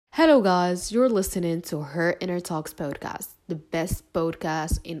Hello, guys. You're listening to Her Inner Talks podcast, the best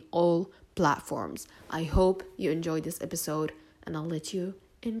podcast in all platforms. I hope you enjoyed this episode, and I'll let you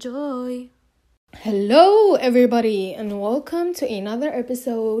enjoy. Hello, everybody, and welcome to another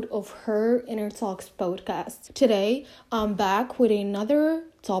episode of Her Inner Talks podcast. Today, I'm back with another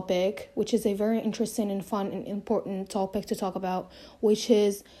topic, which is a very interesting and fun and important topic to talk about, which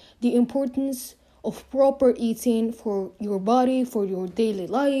is the importance of proper eating for your body, for your daily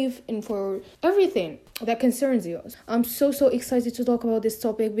life, and for everything that concerns you. I'm so excited to talk about this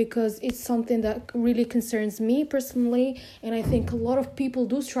topic because it's something that really concerns me personally, and I think a lot of people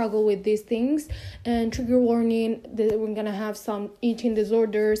do struggle with these things. And trigger warning that we're gonna have some eating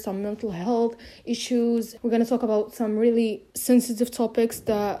disorders, some mental health issues. We're gonna talk about some really sensitive topics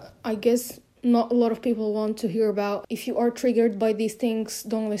that I guess not a lot of people want to hear about. If you are triggered by these things,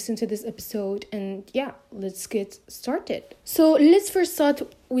 don't listen to this episode. And yeah, let's get started. So let's first start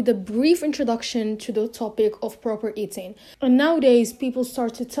with a brief introduction to the topic of proper eating. And nowadays, people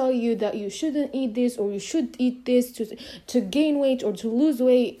start to tell you that you shouldn't eat this or you should eat this to gain weight or to lose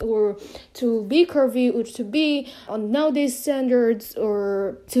weight or to be curvy or to be on nowadays standards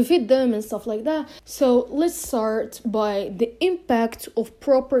or to fit them and stuff like that. So let's start by the impact of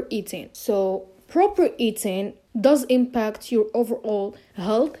proper eating. So proper eating does impact your overall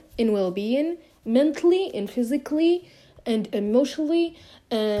health and well-being, mentally and physically and emotionally,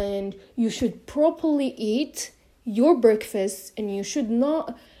 and you should properly eat your breakfast, and you should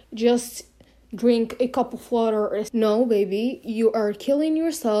not just drink a cup of water. No, baby, you are killing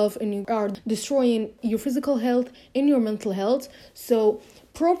yourself and you are destroying your physical health and your mental health. So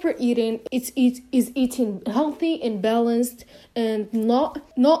proper eating is eating healthy and balanced, and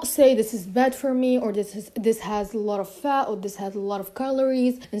not say this is bad for me, or this has a lot of fat, or this has a lot of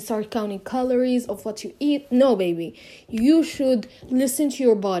calories, and start counting calories of what you eat. No, baby, you should listen to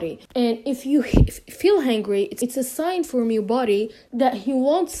your body. And if you feel hungry, it's a sign from your body that you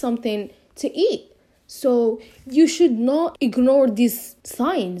want something to eat. So you should not ignore these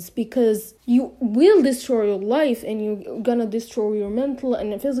signs, because you will destroy your life and you're gonna destroy your mental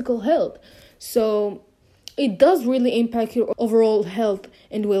and physical health. So it does really impact your overall health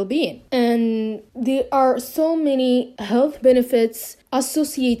and well-being. And there are so many health benefits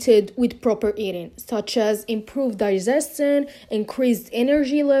associated with proper eating, such as improved digestion, increased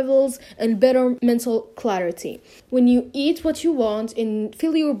energy levels, and better mental clarity. When you eat what you want and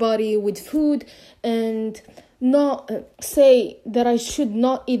fill your body with food, and not say that I should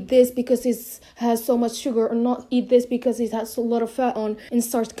not eat this because it has so much sugar, or not eat this because it has a lot of fat on, and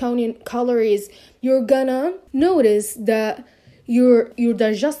start counting calories, you're gonna notice that your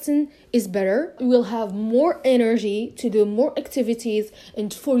digestion is better. You will have more energy to do more activities,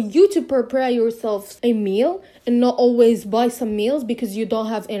 and for you to prepare yourself a meal and not always buy some meals because you don't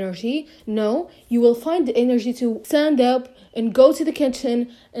have energy. No, you will find the energy to stand up and go to the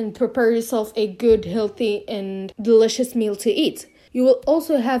kitchen and prepare yourself a good, healthy, and delicious meal to eat. You will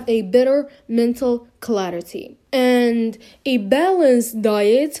also have a better mental clarity. And a balanced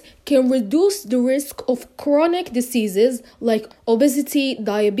diet can reduce the risk of chronic diseases like obesity,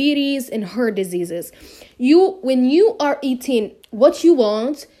 diabetes, and heart diseases. When you are eating what you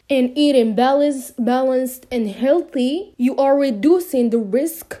want and eating balanced and healthy, you are reducing the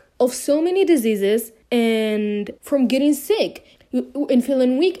risk of so many diseases and from getting sick and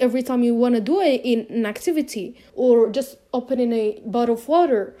feeling weak every time you want to do an activity, or just opening a bottle of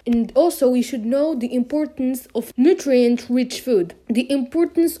water. And also, we should know the importance of nutrient-rich food, the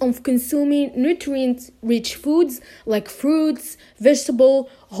importance of consuming nutrient-rich foods like fruits, vegetables,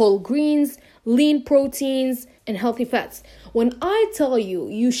 whole grains, lean proteins, and healthy fats. When I tell you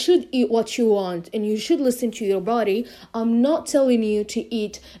you should eat what you want and you should listen to your body, I'm not telling you to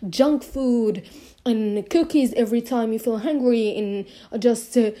eat junk food and cookies every time you feel hungry, and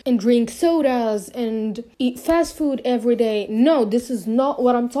and drink sodas and eat fast food every day. No, this is not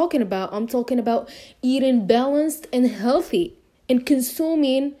what I'm talking about. I'm talking about eating balanced and healthy and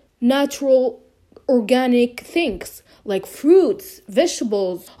consuming natural organic things like fruits,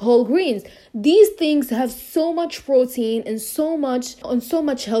 vegetables, whole grains. These things have so much protein and so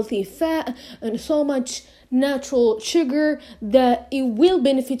much healthy fat and so much natural sugar that it will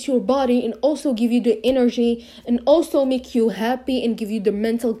benefit your body and also give you the energy and also make you happy and give you the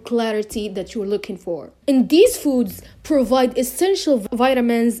mental clarity that you're looking for. And these foods provide essential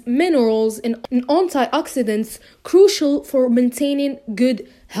vitamins, minerals, and antioxidants crucial for maintaining good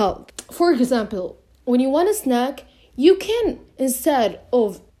health. For example, when you want a snack, you can, instead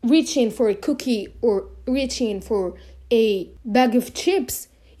of reaching for a cookie or reaching for a bag of chips,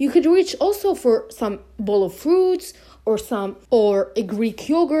 you could reach also for some bowl of fruits or a Greek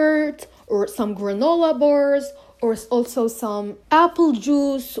yogurt or some granola bars, or also some apple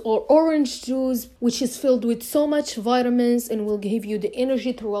juice or orange juice, which is filled with so much vitamins and will give you the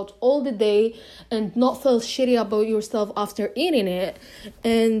energy throughout all the day and not feel shitty about yourself after eating it.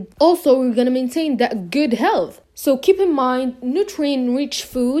 And also, we're gonna maintain that good health. So keep in mind, nutrient-rich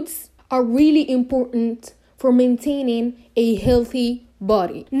foods are really important for maintaining a healthy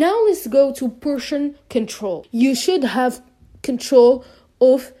body. Now let's go to portion control. You should have control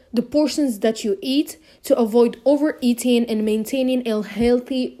of the portions that you eat to avoid overeating and maintaining a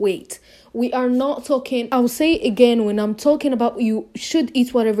healthy weight. We are not talking, I'll say again, when I'm talking about you should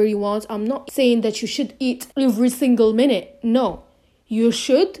eat whatever you want, I'm not saying that you should eat every single minute. No, you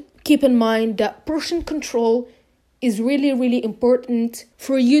should keep in mind that portion control is really, really important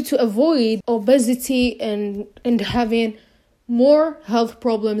for you to avoid obesity and having more health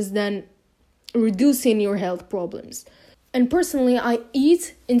problems than reducing your health problems. And personally, I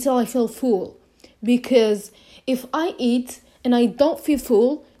eat until I feel full, because if I eat and I don't feel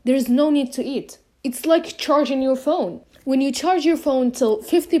full, there's no need to eat. It's like charging your phone. When you charge your phone till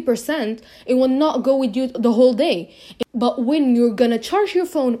 50%, it will not go with you the whole day. But when you're gonna charge your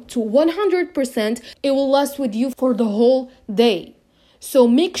phone to 100%, it will last with you for the whole day. So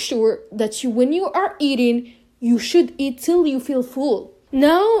make sure that when you are eating, you should eat till you feel full.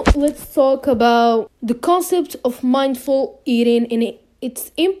 Now, let's talk about the concept of mindful eating and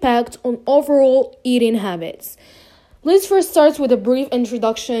its impact on overall eating habits. Let's first start with a brief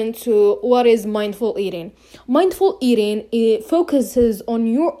introduction to what is mindful eating. Mindful eating, it focuses on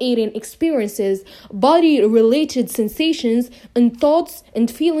your eating experiences, body-related sensations, and thoughts and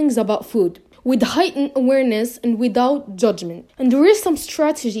feelings about food, with heightened awareness and without judgment. And there is some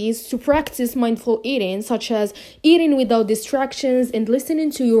strategies to practice mindful eating, such as eating without distractions and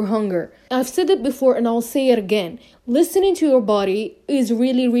listening to your hunger. I've said it before and I'll say it again. Listening to your body is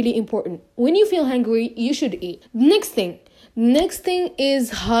really, really important. When you feel hungry, you should eat. Next thing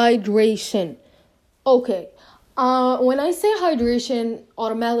is hydration. Okay. When I say hydration,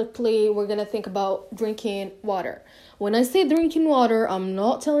 automatically we're gonna think about drinking water. When I say drinking water, I'm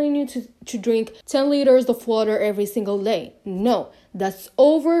not telling you to drink 10 liters of water every single day. No, that's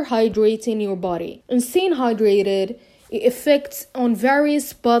overhydrating your body. And staying hydrated, it affects on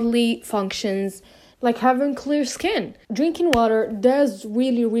various bodily functions, like having clear skin. Drinking water does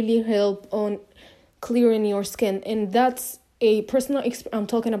really, really help on clearing your skin, and that's a personal I'm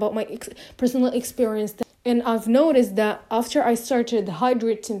talking about my personal experience. And I've noticed that after I started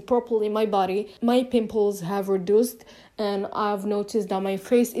hydrating properly my body, my pimples have reduced, and I've noticed that my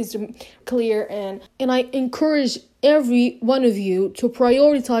face is clear, and I encourage every one of you to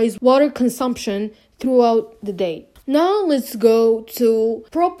prioritize water consumption throughout the day. Now let's go to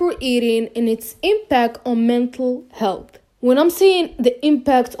proper eating and its impact on mental health. When I'm saying the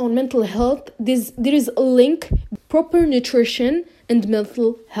impact on mental health, there is a link: proper nutrition and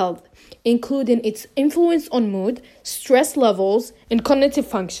mental health, including its influence on mood, stress levels, and cognitive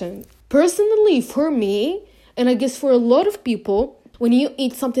function. Personally, for me, and I guess for a lot of people, when you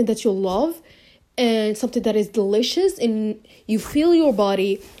eat something that you love and something that is delicious and you fill your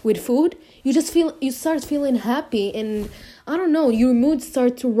body with food, you start feeling happy, and I don't know, your mood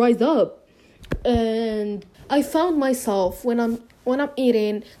starts to rise up. And I found myself when I'm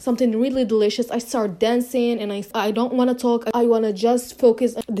eating something really delicious, I start dancing, and I don't want to talk. I want to just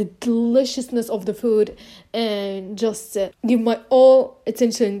focus on the deliciousness of the food and just give my all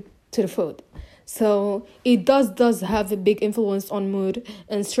attention to the food. So it does have a big influence on mood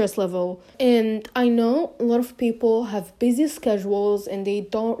and stress level. And I know a lot of people have busy schedules and they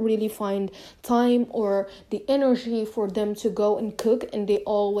don't really find time or the energy for them to go and cook, and they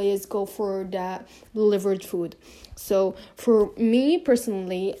always go for that delivered food. So for me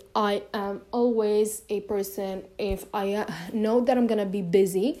personally, I am always a person, if I know that I'm gonna be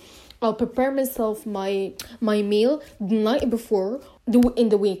busy, I'll prepare myself my meal the night before, in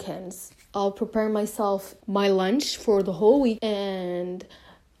the weekends. I'll prepare myself my lunch for the whole week, and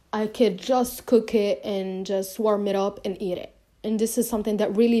I could just cook it and just warm it up and eat it. And this is something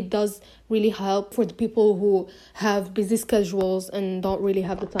that does help for the people who have busy schedules and don't really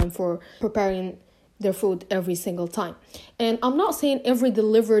have the time for preparing their food every single time. And I'm not saying every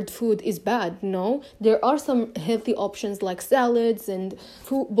delivered food is bad. No, there are some healthy options like salads and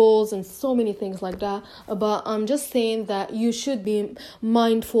fruit bowls and so many things like that. But I'm just saying that you should be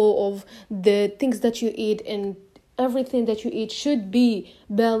mindful of the things that you eat, and everything that you eat should be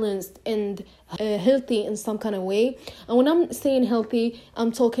balanced and healthy in some kind of way. And when I'm saying healthy,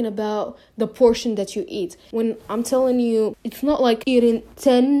 I'm talking about the portion that you eat. When I'm telling you, it's not like eating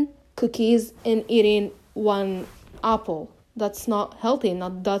 10 cookies and eating one apple. That's not healthy,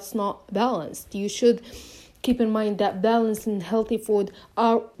 that's not balanced. You should keep in mind that balanced and healthy food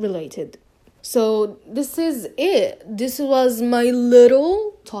are related. So this is it. This was my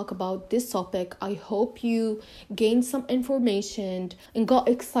little talk about this topic. I hope you gained some information and got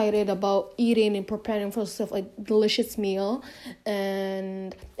excited about eating and preparing for yourself a delicious meal.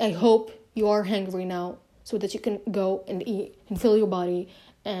 And I hope you are hungry now so that you can go and eat and fill your body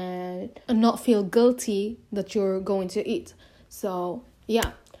and not feel guilty that you're going to eat. So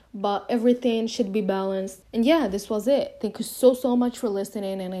yeah, but everything should be balanced. And yeah, this was it. Thank you so much for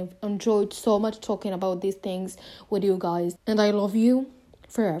listening, and I've enjoyed so much talking about these things with you guys, and I love you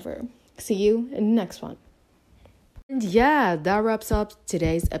forever. See you in the next one. And yeah, that wraps up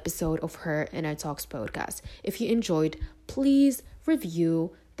today's episode of Her Inner Talks podcast. If you enjoyed, please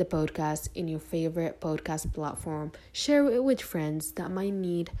review the podcast in your favorite podcast platform. Share it with friends that might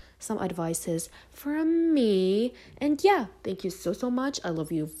need some advices from me. And yeah, thank you so much. I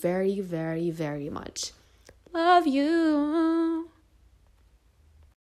love you very, very, very much. Love you.